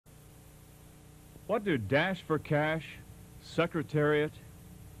What do Dash for Cash, Secretariat,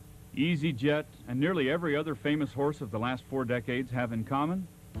 EasyJet, and nearly every other famous horse of the last 4 decades have in common?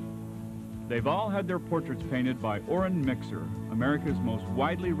 They've all had their portraits painted by Orren Mixer, America's most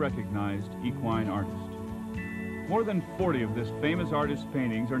widely recognized equine artist. More than 40 of this famous artist's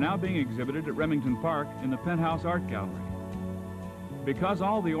paintings are now being exhibited at Remington Park in the Penthouse Art Gallery. Because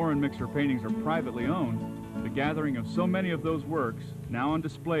all the Orren Mixer paintings are privately owned, the gathering of so many of those works, now on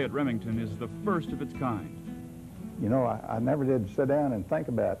display at Remington, is the first of its kind. You know, I never did sit down and think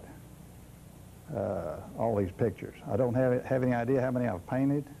about all these pictures. I don't have any idea how many I've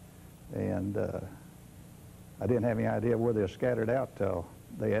painted, and I didn't have any idea where they're scattered out till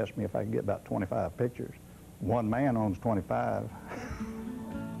they asked me if I could get about 25 pictures. One man owns 25.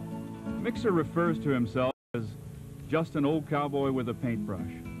 Mixer refers to himself as just an old cowboy with a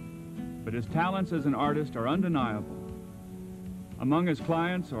paintbrush, but his talents as an artist are undeniable. Among his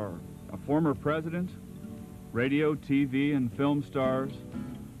clients are a former president, radio, TV, and film stars,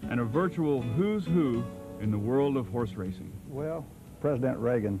 and a virtual who's who in the world of horse racing. Well, President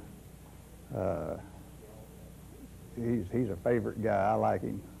Reagan, he's a favorite guy. I like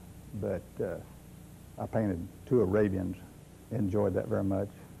him, but I painted 2 Arabians, enjoyed that very much.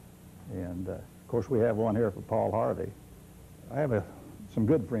 And of course we have one here for Paul Harvey. I have some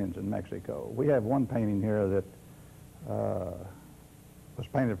good friends in Mexico. We have one painting here that was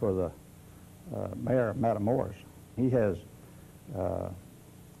painted for the mayor of Matamoros. He has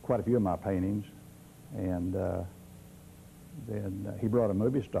quite a few of my paintings, and then he brought a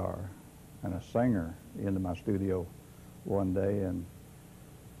movie star and a singer into my studio one day, and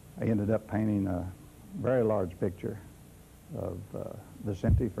I ended up painting a very large picture of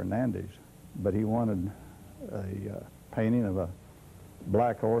Vicente Fernandez, but he wanted a painting of a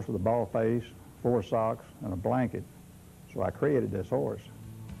black horse with a bald face, 4 socks, and a blanket, so I created this horse.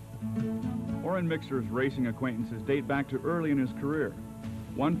 Orren Mixer's racing acquaintances date back to early in his career.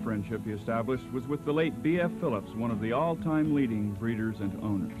 One friendship he established was with the late B.F. Phillips, one of the all-time leading breeders and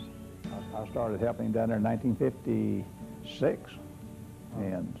owners. I started helping him down there in 1956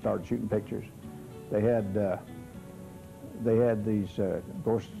 and started shooting pictures. They had these, of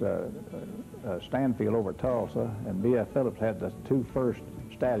course, Stanfield over at Tulsa, and B.F. Phillips had the 2 first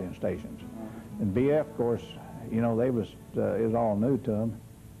stallion stations. And B.F., of course, you know, it was all new to them.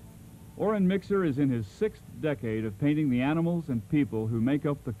 Orren Mixer is in his 6th decade of painting the animals and people who make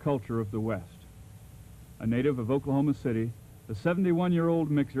up the culture of the West. A native of Oklahoma City, the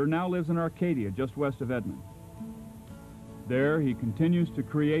 71-year-old Mixer now lives in Arcadia, just west of Edmond. There, he continues to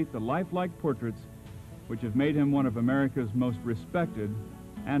create the lifelike portraits which have made him one of America's most respected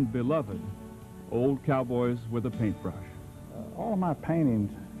and beloved old cowboys with a paintbrush. All of my paintings,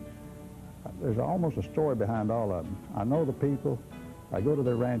 there's almost a story behind all of them. I know the people. I go to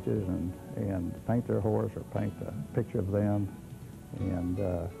their ranches and paint their horse or paint a picture of them, and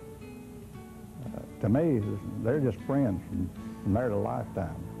to me, they're just friends from there to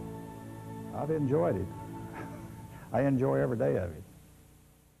lifetime. I've enjoyed it. I enjoy every day of it.